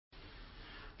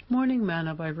Morning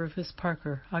Manna by Rufus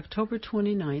Parker, October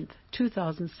 29th,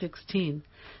 2016.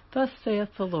 Thus saith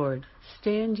the Lord,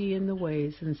 Stand ye in the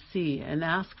ways, and see, and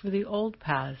ask for the old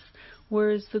paths, where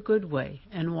is the good way,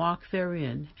 and walk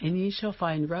therein, and ye shall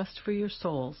find rest for your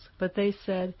souls. But they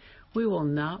said, We will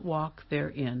not walk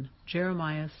therein.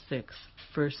 Jeremiah 6,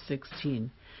 verse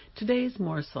 16. Today's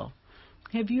morsel.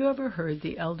 Have you ever heard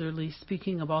the elderly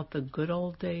speaking about the good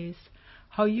old days?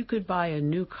 How you could buy a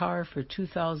new car for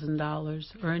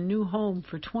 $2,000, or a new home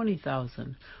for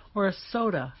 $20,000, or a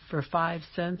soda for 5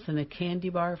 cents and a candy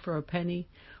bar for a penny?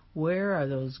 Where are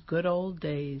those good old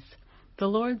days? The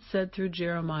Lord said through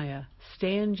Jeremiah,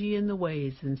 Stand ye in the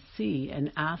ways, and see,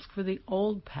 and ask for the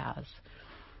old paths.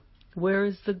 Where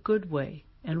is the good way,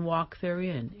 and walk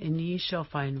therein, and ye shall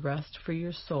find rest for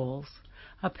your souls.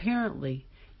 Apparently,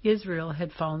 Israel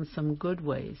had found some good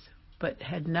ways, but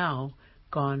had now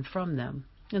gone from them.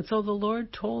 And so the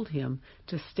Lord told him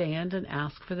to stand and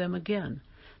ask for them again.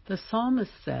 The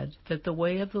psalmist said that the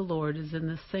way of the Lord is in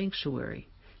the sanctuary.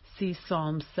 See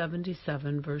Psalm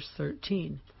 77, verse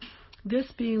 13. This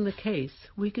being the case,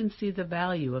 we can see the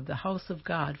value of the house of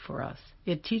God for us.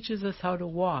 It teaches us how to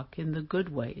walk in the good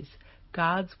ways,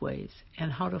 God's ways,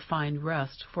 and how to find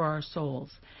rest for our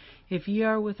souls. If ye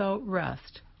are without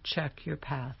rest, check your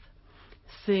path.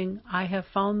 Sing, I have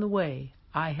found the way,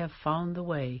 I have found the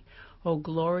way. O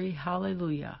glory,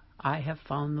 hallelujah, I have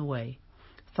found the way.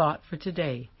 Thought for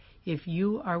today, if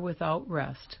you are without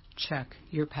rest, check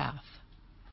your path.